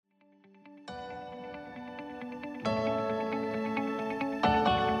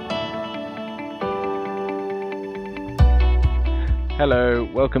Hello,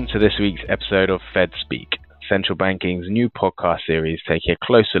 welcome to this week's episode of Fed Speak, Central Banking's new podcast series taking a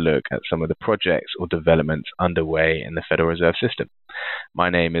closer look at some of the projects or developments underway in the Federal Reserve System. My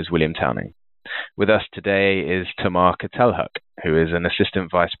name is William Towning. With us today is Tamar Ketelhuk, who is an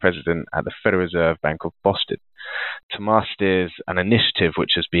Assistant Vice President at the Federal Reserve Bank of Boston. Tamar steers an initiative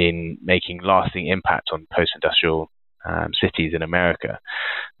which has been making lasting impact on post-industrial cities in America.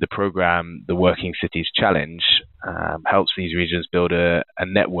 The program, the Working Cities Challenge, helps these regions build a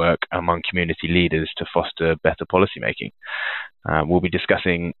network among community leaders to foster better policymaking. We'll be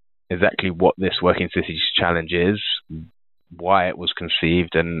discussing exactly what this Working Cities Challenge is, why it was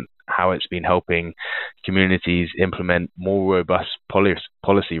conceived, and how it's been helping communities implement more robust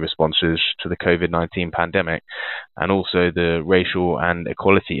policy responses to the COVID-19 pandemic, and also the racial and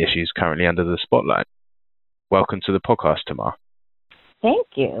equality issues currently under the spotlight. Welcome to the podcast, Tamar. Thank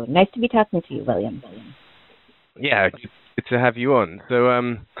you. Nice to be talking to you, William. Yeah, good to have you on. So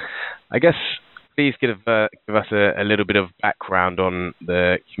I guess please give us a little bit of background on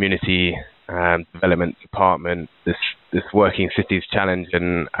the Community Development Department, this Working Cities Challenge,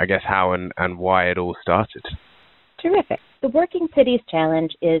 and I guess how and why it all started. Terrific. The Working Cities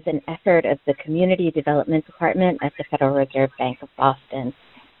Challenge is an effort of the Community Development Department at the Federal Reserve Bank of Boston.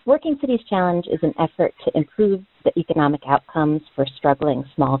 Working Cities Challenge is an effort to improve the economic outcomes for struggling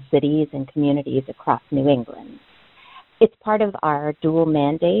small cities and communities across New England. It's part of our dual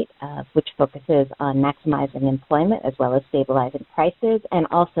mandate, which focuses on maximizing employment as well as stabilizing prices, and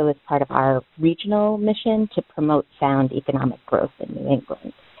also is part of our regional mission to promote sound economic growth in New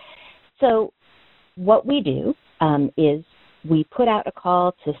England. So what we do is we put out a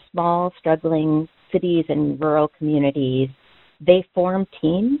call to small, struggling cities and rural communities. They form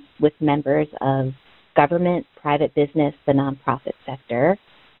teams with members of government, private business, the nonprofit sector,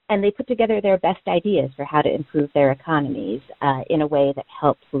 and they put together their best ideas for how to improve their economies in a way that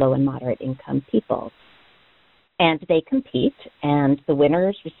helps low and moderate income people. And they compete, and the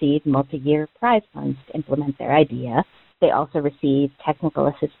winners receive multi-year prize funds to implement their idea. They also receive technical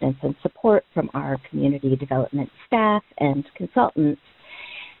assistance and support from our community development staff and consultants.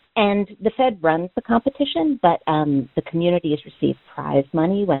 And the Fed runs the competition, but the communities receive prize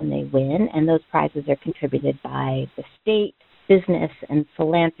money when they win, and those prizes are contributed by the state, business, and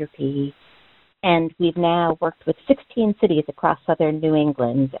philanthropy. And we've now worked with 16 cities across southern New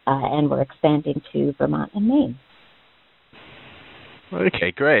England, and we're expanding to Vermont and Maine.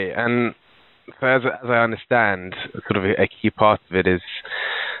 Okay, great. And so as I understand, sort of a key part of it is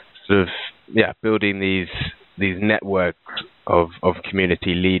sort of building these networks of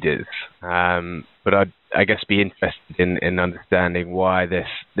community leaders, but I guess be interested in understanding why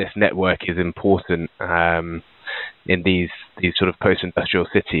this network is important in these sort of post-industrial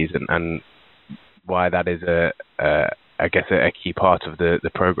cities, and why that is I guess a key part of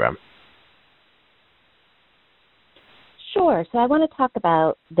the program. Sure. So I want to talk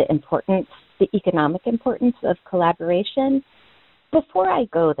about the economic importance of collaboration. Before I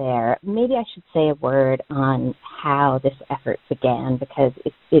go there, maybe I should say a word on how this effort began, because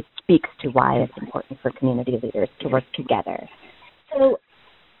it speaks to why it's important for community leaders to work together. So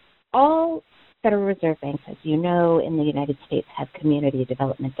all Federal Reserve banks, as you know, in the United States have community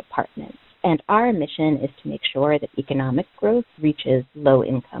development departments, and our mission is to make sure that economic growth reaches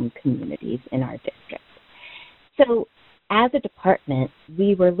low-income communities in our district. So as a department,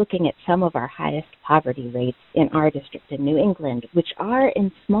 we were looking at some of our highest poverty rates in our district in New England, which are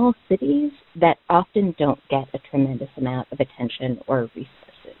in small cities that often don't get a tremendous amount of attention or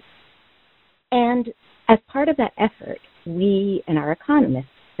resources. And as part of that effort, we and our economists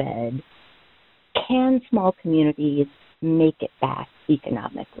said, can small communities make it back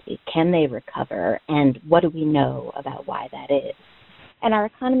economically? Can they recover? And what do we know about why that is? And our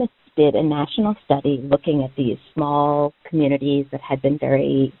economists did a national study looking at these small communities that had been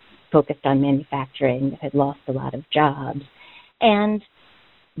very focused on manufacturing, that had lost a lot of jobs. And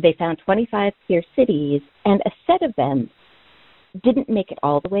they found 25 peer cities, and a set of them didn't make it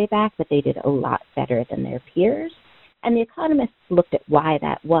all the way back, but they did a lot better than their peers. And the economists looked at why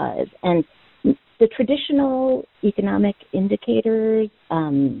that was. And the traditional economic indicators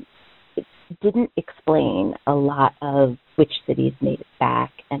didn't explain a lot of which cities made it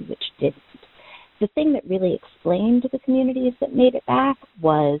back and which didn't. The thing that really explained the communities that made it back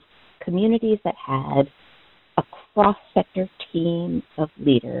was communities that had a cross-sector team of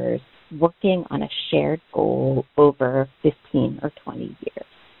leaders working on a shared goal over 15 or 20 years.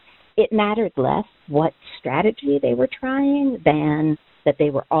 It mattered less what strategy they were trying than that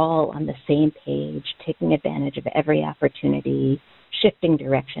they were all on the same page, taking advantage of every opportunity, shifting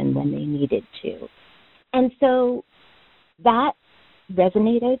direction when they needed to. And so that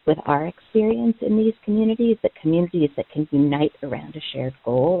resonated with our experience in these communities, that communities that can unite around a shared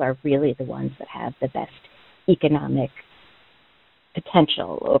goal are really the ones that have the best economic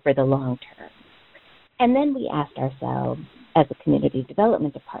potential over the long term. And then we asked ourselves, as a community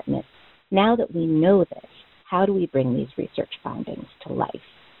development department, now that we know this, how do we bring these research findings to life?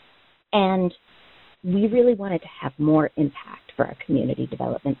 And we really wanted to have more impact for our community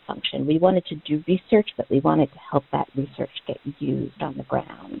development function. We wanted to do research, but we wanted to help that research get used on the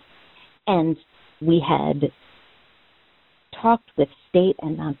ground. And we had talked with state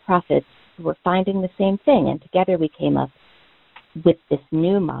and nonprofits who were finding the same thing, and together we came up with this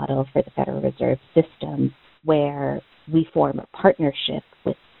new model for the Federal Reserve System where we form a partnership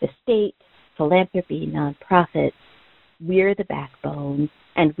with the state, philanthropy, nonprofits. We're the backbone,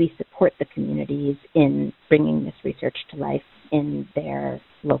 and we support the communities in bringing this research to life in their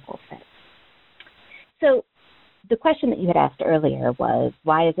local setting. So the question that you had asked earlier was,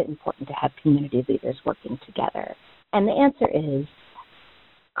 why is it important to have community leaders working together? And the answer is,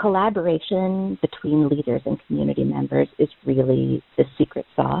 collaboration between leaders and community members is really the secret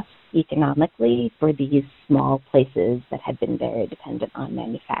sauce economically for these small places that had been very dependent on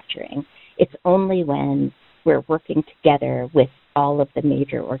manufacturing. It's only when we're working together with all of the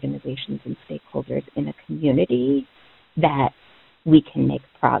major organizations and stakeholders in a community that we can make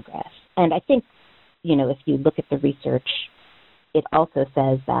progress. And I think, if you look at the research, it also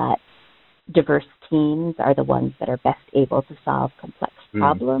says that diverse teams are the ones that are best able to solve complex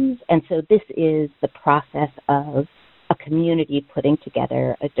problems. And so this is the process of a community putting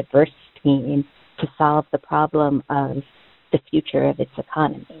together a diverse team to solve the problem of the future of its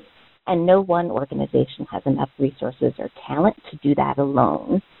economy. And no one organization has enough resources or talent to do that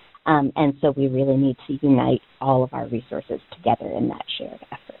alone. And so we really need to unite all of our resources together in that shared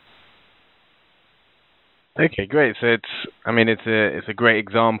effort. Okay, great. So it's a great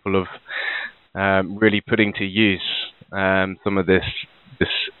example of really putting to use some of this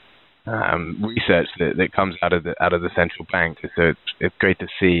research that comes out of the central bank. So it's great to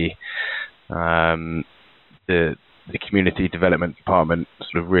see the community development department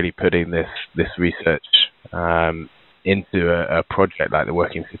sort of really putting this research into a project like the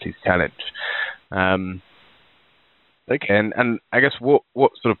Working Cities Challenge. Okay, and I guess what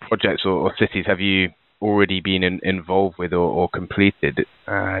sort of projects or cities have you already been involved with or completed?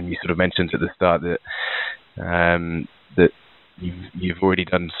 And you sort of mentioned at the start that you've already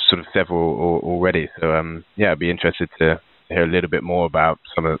done sort of several already. So I'd be interested to hear a little bit more about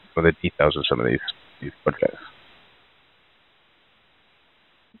some of the details of some of these projects.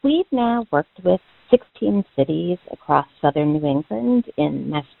 We've now worked with 16 cities across southern New England, in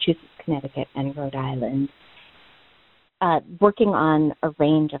Massachusetts, Connecticut, and Rhode Island, working on a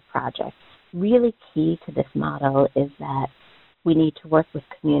range of projects. Really key to this model is that we need to work with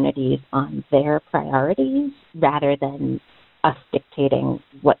communities on their priorities rather than us dictating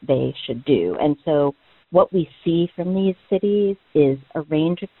what they should do. And so what we see from these cities is a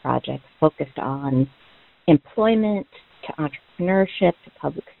range of projects focused on employment, to entrepreneurship, to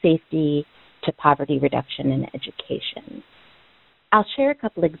public safety, to poverty reduction and education. I'll share a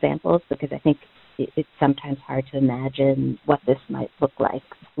couple examples because I think it's sometimes hard to imagine what this might look like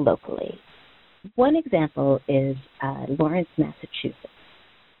locally. One example is Lawrence, Massachusetts.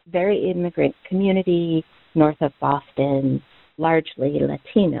 Very immigrant community north of Boston, largely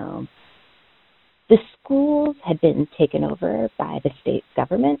Latino. The schools had been taken over by the state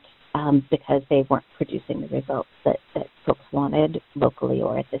government because they weren't producing the results that folks wanted locally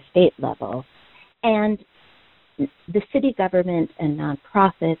or at the state level. And the city government and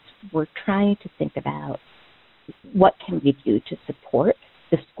nonprofits were trying to think about what can we do to support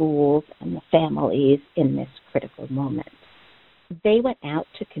the schools and the families in this critical moment. They went out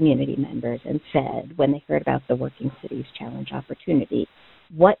to community members and said, when they heard about the Working Cities Challenge opportunity,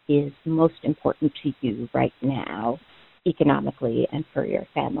 what is most important to you right now, economically and for your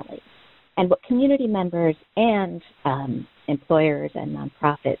family? And what community members and employers and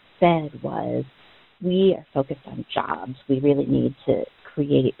nonprofits said was, we are focused on jobs. We really need to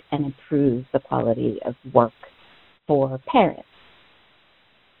create and improve the quality of work for parents.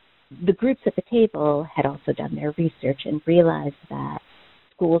 The groups at the table had also done their research and realized that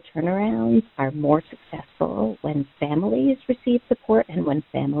school turnarounds are more successful when families receive support and when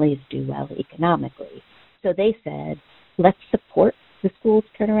families do well economically. So they said, let's support the school's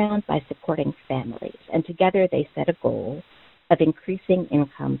turnaround by supporting families. And together they set a goal of increasing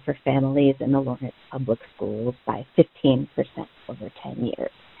income for families in the Lawrence Public Schools by 15% over 10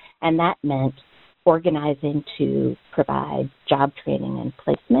 years. And that meant organizing to provide job training and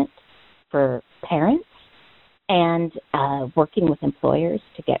placement for parents and working with employers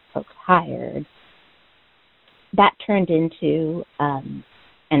to get folks hired. That turned into an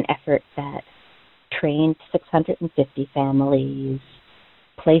effort that trained 650 families,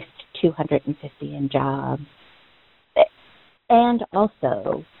 placed 250 in jobs, and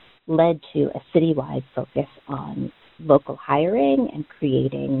also led to a citywide focus on local hiring and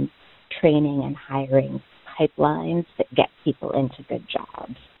creating training and hiring pipelines that get people into good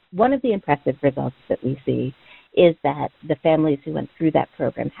jobs. One of the impressive results that we see is that the families who went through that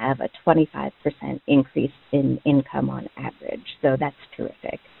program have a 25% increase in income on average. So that's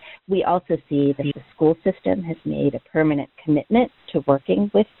terrific. We also see that the school system has made a permanent commitment to working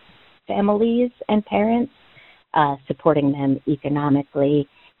with families and parents, supporting them economically,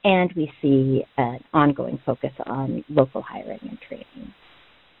 and we see an ongoing focus on local hiring and training.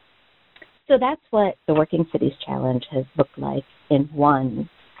 So that's what the Working Cities Challenge has looked like in one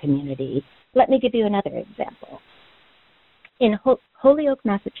community. Let me give you another example. In Holyoke,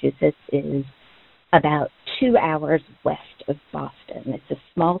 Massachusetts is about 2 hours west of Boston. It's a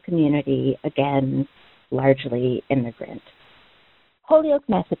small community, again, largely immigrant. Holyoke,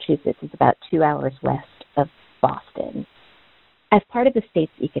 Massachusetts is about 2 hours west of Boston. As part of the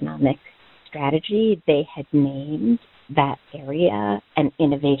state's economic strategy, they had named that area an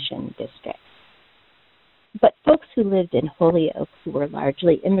innovation district. But folks who lived in Holyoke, who were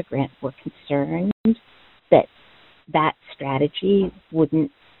largely immigrant, were concerned that that strategy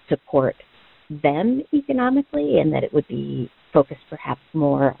wouldn't support them economically and that it would be focused perhaps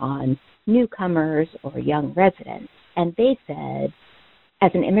more on newcomers or young residents. And they said,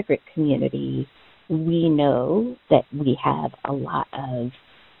 as an immigrant community, we know that we have a lot of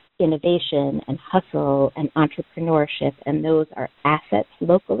innovation and hustle and entrepreneurship, and those are assets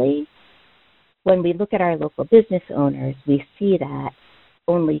locally. When we look at our local business owners, we see that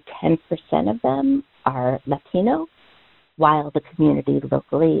only 10% of them are Latino, while the community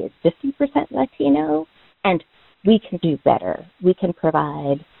locally is 50% Latino, and we can do better. We can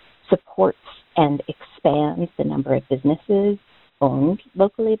provide supports and expand the number of businesses owned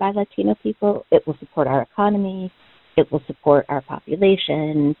locally by Latino people. It will support our economy, it will support our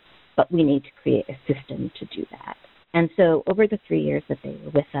population, but we need to create a system to do that. And so over the 3 years that they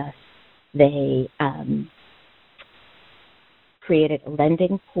were with us, they created a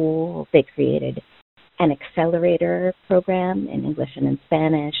lending pool, they created an accelerator program in English and in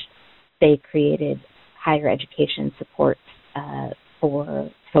Spanish, they created higher education supports for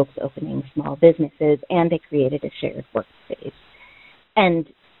folks opening small businesses, and they created a shared workspace. And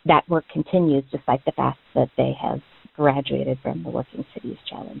that work continues despite the fact that they have graduated from the Working Cities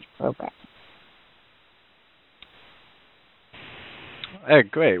Challenge program. Oh,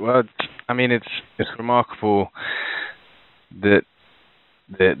 great. Well, I mean, it's remarkable that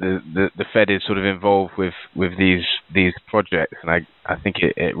the Fed is sort of involved with these projects, and I think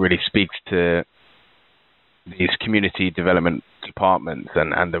it really speaks to these community development departments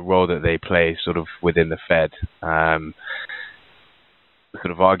and the role that they play sort of within the Fed.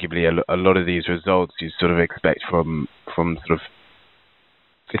 Sort of arguably a lot of these results you sort of expect from sort of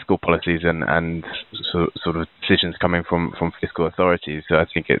fiscal policies and sort of decisions coming from fiscal authorities. So I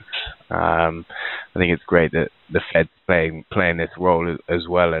think it's great that the Fed's playing this role as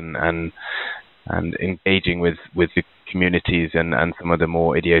well and engaging with the communities and some of the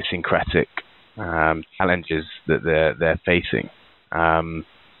more idiosyncratic challenges that they're facing.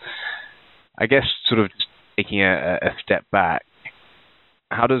 I guess sort of taking a step back,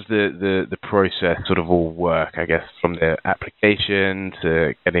 how does the process sort of all work, I guess, from the application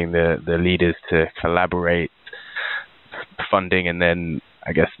to getting the leaders to collaborate, funding, and then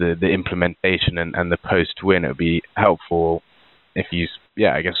I guess the implementation and the post-win? It would be helpful if you,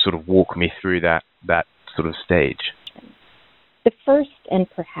 I guess, sort of walk me through that sort of stage. The first and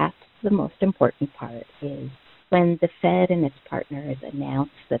perhaps the most important part is when the Fed and its partners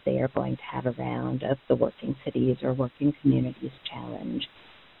announce that they are going to have a round of the Working Cities or Working Communities Challenge,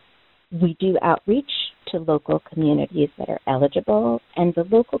 we do outreach to local communities that are eligible, and the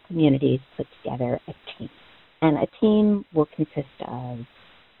local communities put together a team. And a team will consist of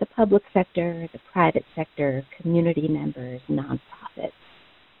the public sector, the private sector, community members, nonprofits.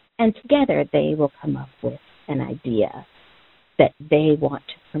 And together they will come up with an idea that they want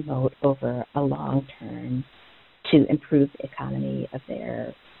to promote over a long term to improve the economy of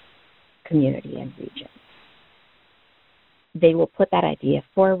their community and region. They will put that idea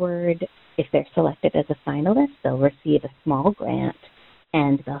forward. If they're selected as a finalist, they'll receive a small grant,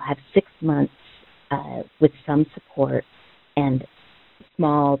 and they'll have 6 months with some support and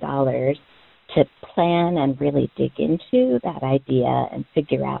small dollars to plan and really dig into that idea and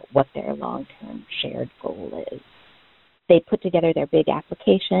figure out what their long-term shared goal is. They put together their big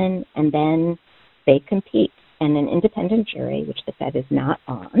application, and then they compete. And an independent jury, which the Fed is not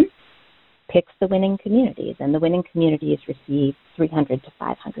on, picks the winning communities. And the winning communities receive $300,000 to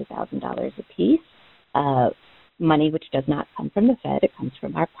 $500,000 apiece, money which does not come from the Fed. It comes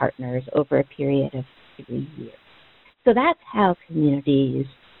from our partners over a period of 3 years. So that's how communities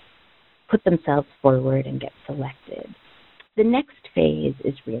put themselves forward and get selected. The next phase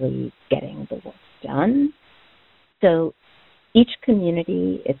is really getting the work done. So each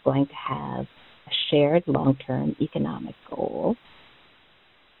community is going to have a shared long-term economic goal.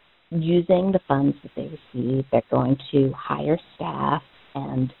 Using the funds that they receive, they're going to hire staff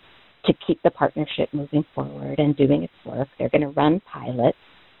and to keep the partnership moving forward and doing its work. They're going to run pilots,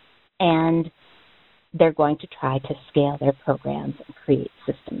 and they're going to try to scale their programs and create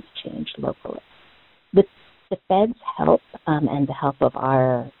systems change locally. With the Fed's help and the help of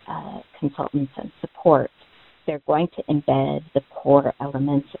our consultants and support, they're going to embed the core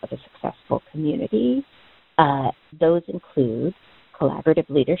elements of a successful community. Those include collaborative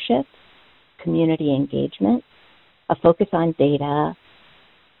leadership, community engagement, a focus on data,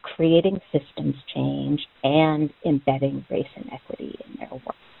 creating systems change, and embedding race and equity in their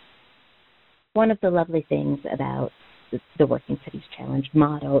work. One of the lovely things about the Working Cities Challenge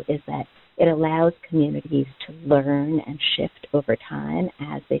model is that it allows communities to learn and shift over time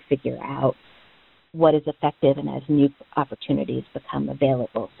as they figure out what is effective and as new opportunities become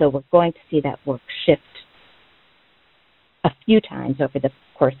available. So we're going to see that work shift a few times over the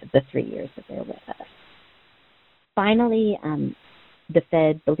course of the 3 years that they're with us. Finally, the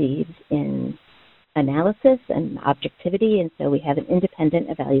Fed believes in analysis and objectivity, and so we have an independent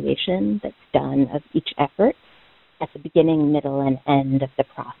evaluation that's done of each effort at the beginning, middle, and end of the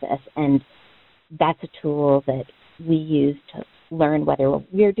process. And that's a tool that we use to learn whether what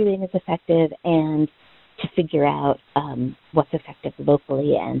we're doing is effective and to figure out what's effective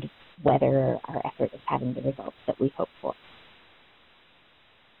locally and whether our effort is having the results that we hope for.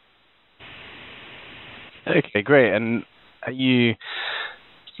 Okay, great. And are you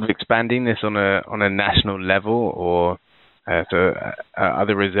sort of expanding this on a national level, or are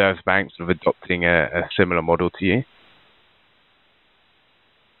the reserve banks sort of adopting a similar model to you?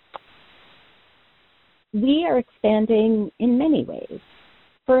 We are expanding in many ways.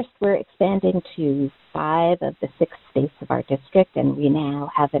 First, we're expanding to 5 of the 6 states of our district, and we now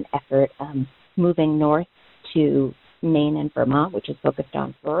have an effort moving north to Maine and Vermont, which is focused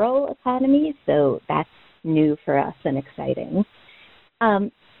on rural economies, so that's new for us and exciting.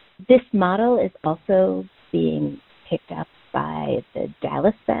 This model is also being picked up by the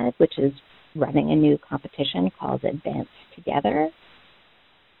Dallas Fed, which is running a new competition called Advance Together.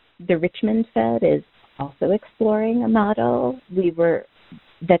 The Richmond Fed is also exploring a model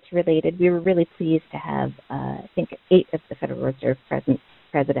that's related. We were really pleased to have, I think, 8 of the Federal Reserve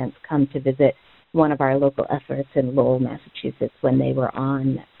presidents come to visit one of our local efforts in Lowell, Massachusetts, when they were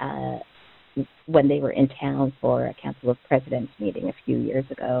in town for a Council of Presidents meeting a few years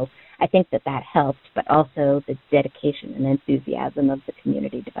ago. I think that helped, but also the dedication and enthusiasm of the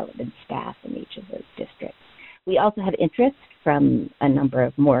community development staff in each of those districts. We also have interest from a number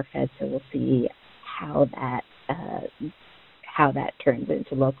of more Feds, so we'll see how that turns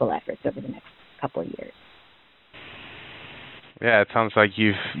into local efforts over the next couple of years. Yeah, it sounds like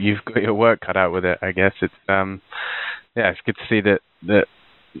you've got your work cut out with it. I guess it's it's good to see that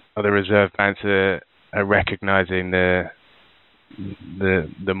other reserve banks are recognizing the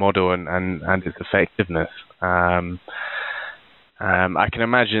model and its effectiveness. I can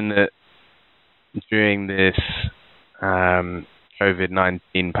imagine that during this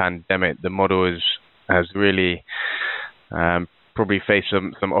COVID-19 pandemic, the model has really probably faced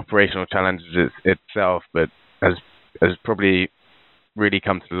some operational challenges itself, but has probably really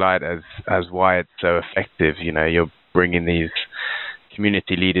come to light as why it's so effective. You know, you're bringing these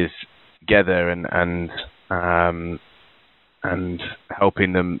community leaders together and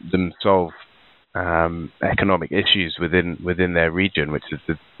helping them solve economic issues within their region, which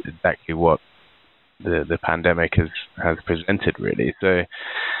is exactly what the pandemic has presented, really. So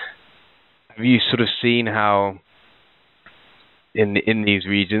have you sort of seen how in these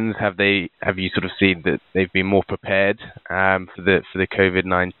regions have you sort of seen that they've been more prepared for the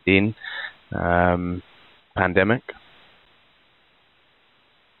COVID-19 pandemic?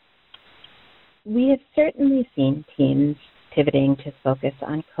 We have certainly seen teams pivoting to focus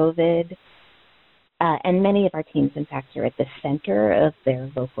on COVID, and many of our teams, in fact, are at the center of their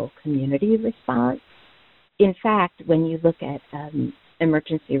local community response. In fact, when you look at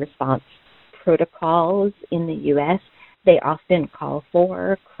emergency response protocols in the U.S., they often call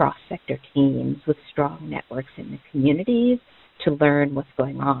for cross-sector teams with strong networks in the communities to learn what's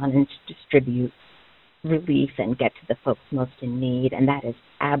going on and to distribute relief and get to the folks most in need, and that is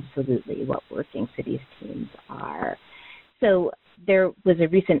absolutely what Working Cities teams are. So there was a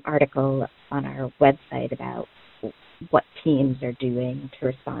recent article on our website about what teams are doing to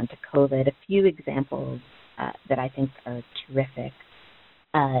respond to COVID. A few examples that I think are terrific.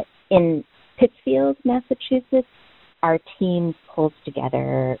 In Pittsfield, Massachusetts, our team pulls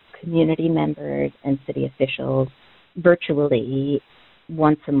together community members and city officials virtually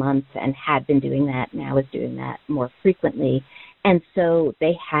once a month and had been doing that, now is doing that more frequently. And so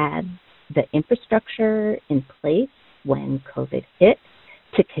they had the infrastructure in place when COVID hit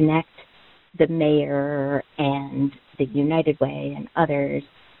to connect the mayor and the United Way and others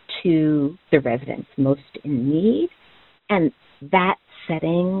to the residents most in need. And that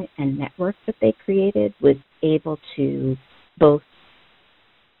setting and network that they created was able to both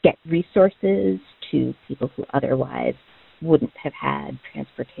get resources to people who otherwise wouldn't have had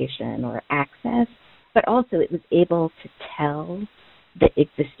transportation or access, but also it was able to tell the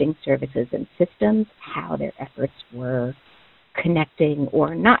existing services and systems how their efforts were connecting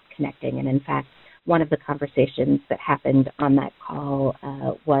or not connecting. And in fact, one of the conversations that happened on that call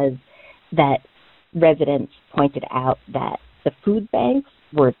was that residents pointed out that the food banks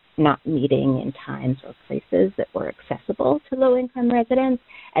were not meeting in times or places that were accessible to low-income residents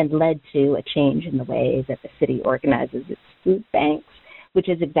and led to a change in the way that the city organizes its food banks, which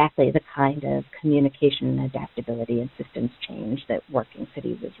is exactly the kind of communication and adaptability and systems change that Working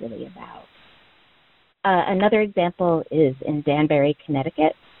Cities is really about. Another example is in Danbury,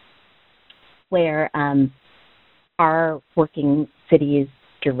 Connecticut, where our Working Cities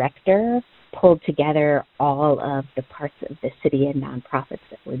director pulled together all of the parts of the city and nonprofits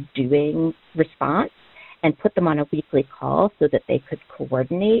that were doing response and put them on a weekly call so that they could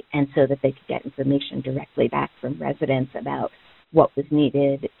coordinate and so that they could get information directly back from residents about what was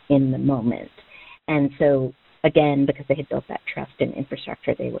needed in the moment. And so, again, because they had built that trust and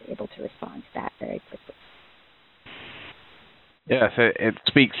infrastructure, they were able to respond to that very quickly. Yeah, so it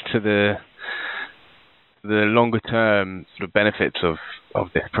speaks to the longer term sort of benefits of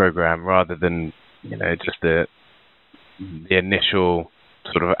this program rather than just the initial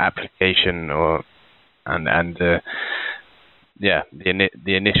sort of application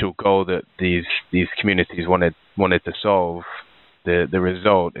the initial goal that these communities wanted to solve. The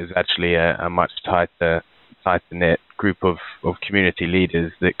result is actually a much tighter knit group of community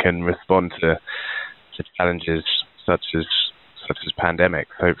leaders that can respond to challenges such as pandemics.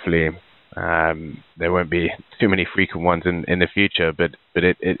 Hopefully there won't be too many frequent ones in the future, but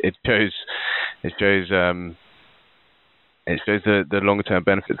it shows the longer term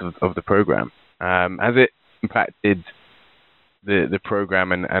benefits of the program. Has it impacted the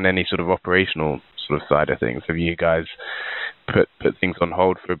program and any sort of operational sort of side of things? Have you guys put things on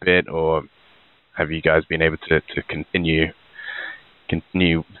hold for a bit, or have you guys been able to continue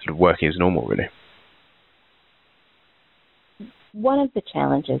sort of working as normal, really? One of the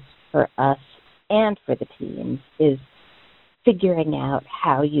challenges for us and for the teams is figuring out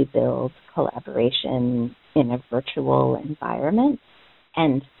how you build collaboration in a virtual environment,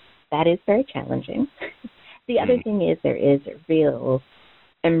 and that is very challenging. The other thing is there is a real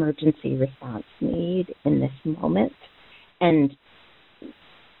emergency response need in this moment, and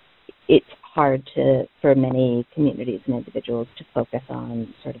it's hard for many communities and individuals to focus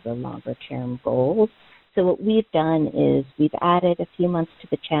on sort of the longer term goals. So what we've done is we've added a few months to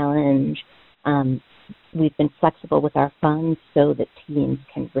the challenge. We've been flexible with our funds so that teams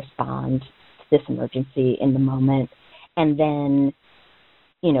can respond to this emergency in the moment. And then,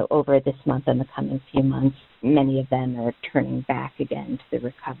 over this month and the coming few months, many of them are turning back again to the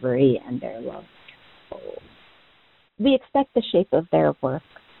recovery and their long-term goals. We expect the shape of their work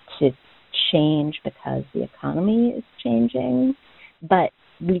to change because the economy is changing, but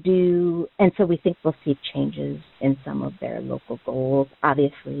we do, and so we think we'll see changes in some of their local goals.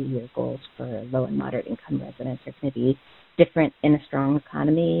 Obviously, your goals for low and moderate income residents are going to be different in a strong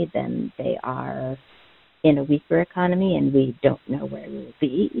economy than they are in a weaker economy, and we don't know where we will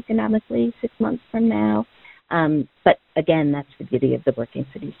be economically 6 months from now. But again, that's the beauty of the Working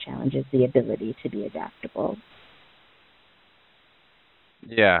Cities Challenge, is the ability to be adaptable.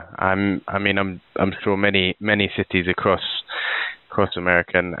 Yeah, I'm sure many cities across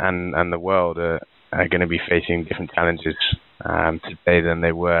America and the world are going to be facing different challenges today than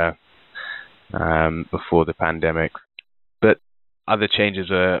they were before the pandemic. But other changes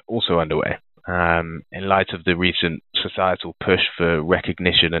are also underway. In light of the recent societal push for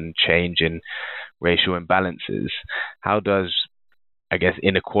recognition and change in racial imbalances, how does, I guess,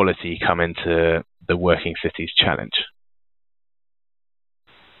 inequality come into the Working Cities Challenge?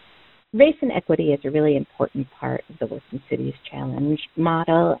 Race and equity is a really important part of the Working Cities Challenge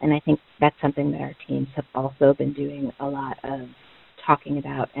model, and I think that's something that our teams have also been doing a lot of talking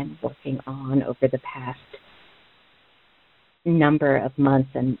about and working on over the past number of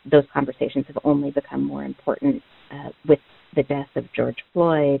months, and those conversations have only become more important with the death of George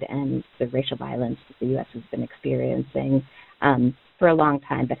Floyd and the racial violence that the U.S. has been experiencing for a long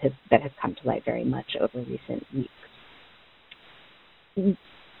time, that has come to light very much over recent weeks.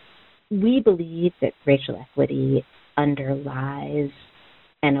 We believe that racial equity underlies,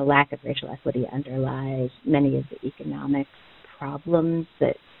 and a lack of racial equity underlies, many of the economic problems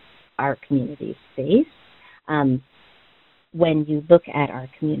that our communities face. When you look at our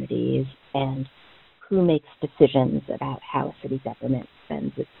communities and who makes decisions about how a city government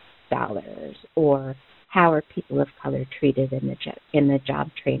spends its dollars, or how are people of color treated in the job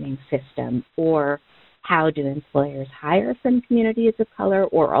training system, or how do employers hire from communities of color,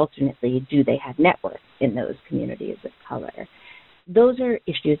 or alternately, do they have networks in those communities of color? Those are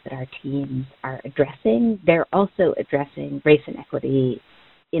issues that our teams are addressing. They're also addressing race and equity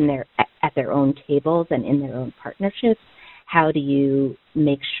at their own tables and in their own partnerships. How do you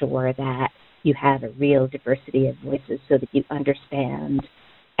make sure that you have a real diversity of voices so that you understand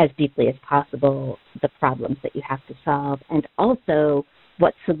as deeply as possible the problems that you have to solve, and also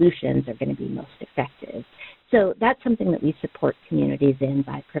what solutions are going to be most effective? So that's something that we support communities in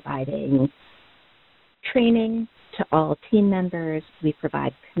by providing training to all team members. We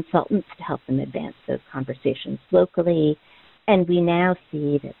provide consultants to help them advance those conversations locally. And we now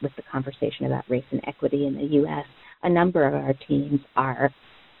see that with the conversation about race and equity in the U.S., a number of our teams are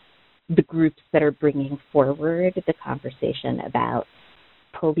the groups that are bringing forward the conversation about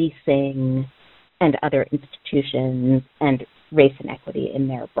policing and other institutions and race and equity in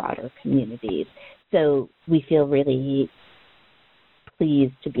their broader communities. So we feel really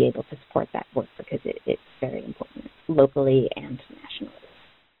pleased to be able to support that work, because it's very important locally and nationally.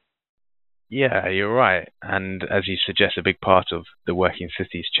 Yeah, you're right. And as you suggest, a big part of the Working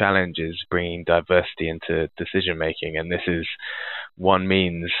Cities Challenge is bringing diversity into decision making, and this is one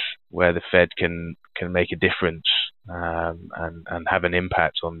means where the Fed can make a difference and have an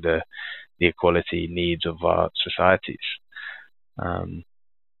impact on the equality needs of our societies.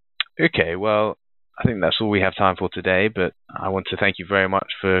 Okay, well, I think that's all we have time for today, but I want to thank you very much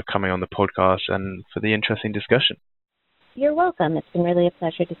for coming on the podcast and for the interesting discussion. You're welcome. It's been really a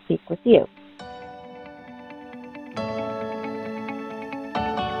pleasure to speak with you.